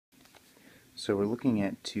So we're looking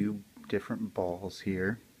at two different balls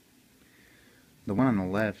here. The one on the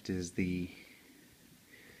left is the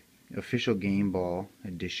official game ball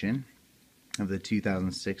edition of the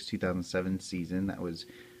 2006-2007 season that was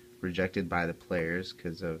rejected by the players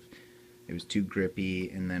because of it was too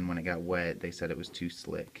grippy, and then when it got wet they said it was too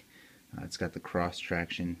slick. It's got the cross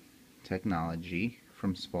traction technology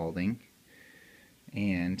from Spalding,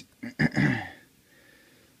 and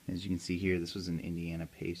as you can see here, this was an Indiana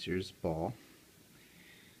Pacers ball.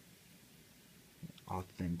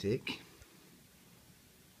 Authentic.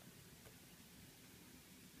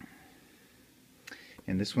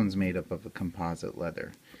 And this one's made up of a composite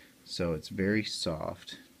leather, so it's very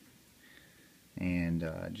soft and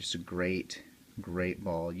just a great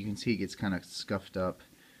ball. You can see it gets kind of scuffed up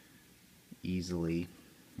easily,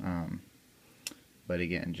 but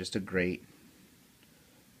again, just a great,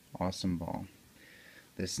 awesome ball.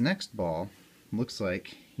 This next ball looks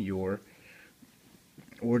like your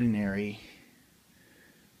ordinary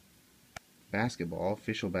basketball,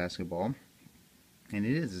 official basketball, and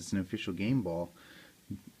it's an official game ball.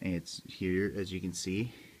 It's here, as you can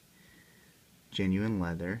see, genuine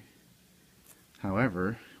leather.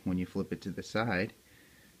 However, when you flip it to the side,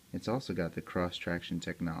 it's also got the cross traction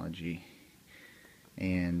technology,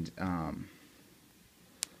 and I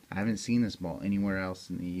haven't seen this ball anywhere else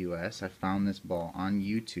in the US. I found this ball on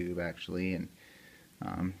YouTube actually, and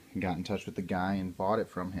got in touch with the guy and bought it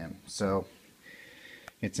from him. So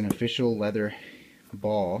it's an official leather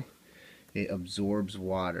ball. It absorbs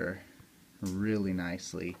water really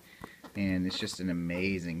nicely, and it's just an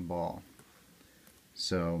amazing ball.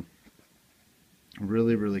 So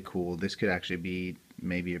really cool. This could actually be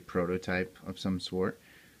maybe a prototype of some sort,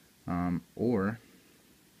 or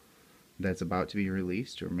that's about to be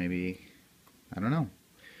released, or maybe, I don't know.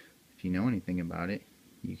 If you know anything about it,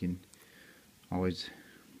 you can always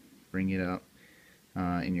bring it up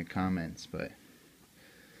in your comments, but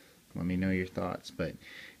let me know your thoughts. But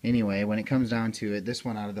anyway, when it comes down to it, this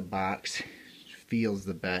one out of the box feels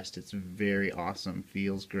the best. It's very awesome,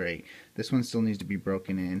 feels great. This one still needs to be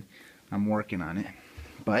broken in. I'm working on it,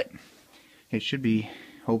 but it should be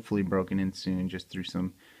hopefully broken in soon, just through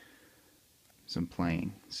some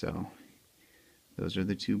playing. So those are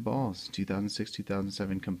the two balls,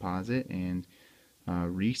 2006-2007 composite, and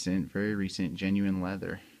very recent genuine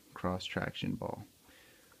leather cross traction ball.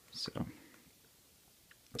 So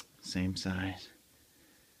same size,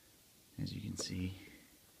 as you can see.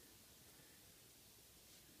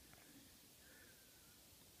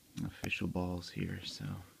 Official balls here, so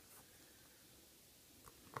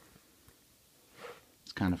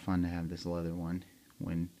it's kind of fun to have this leather one,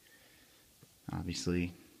 when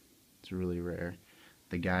obviously it's really rare.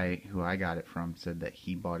 The guy who I got it from said that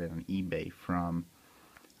he bought it on eBay from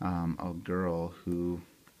a girl who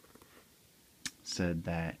said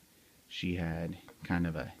that she had kind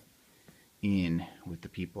of a in with the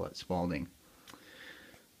people at Spalding.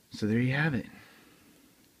 So there you have it.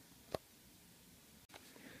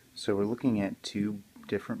 So we're looking at two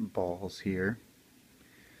different balls here.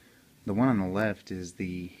 The one on the left is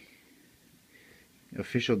the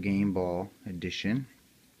official game ball edition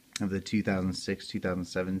of the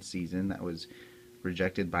 2006-2007 season that was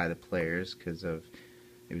rejected by the players because of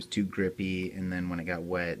it was too grippy, and then when it got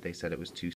wet they said it was too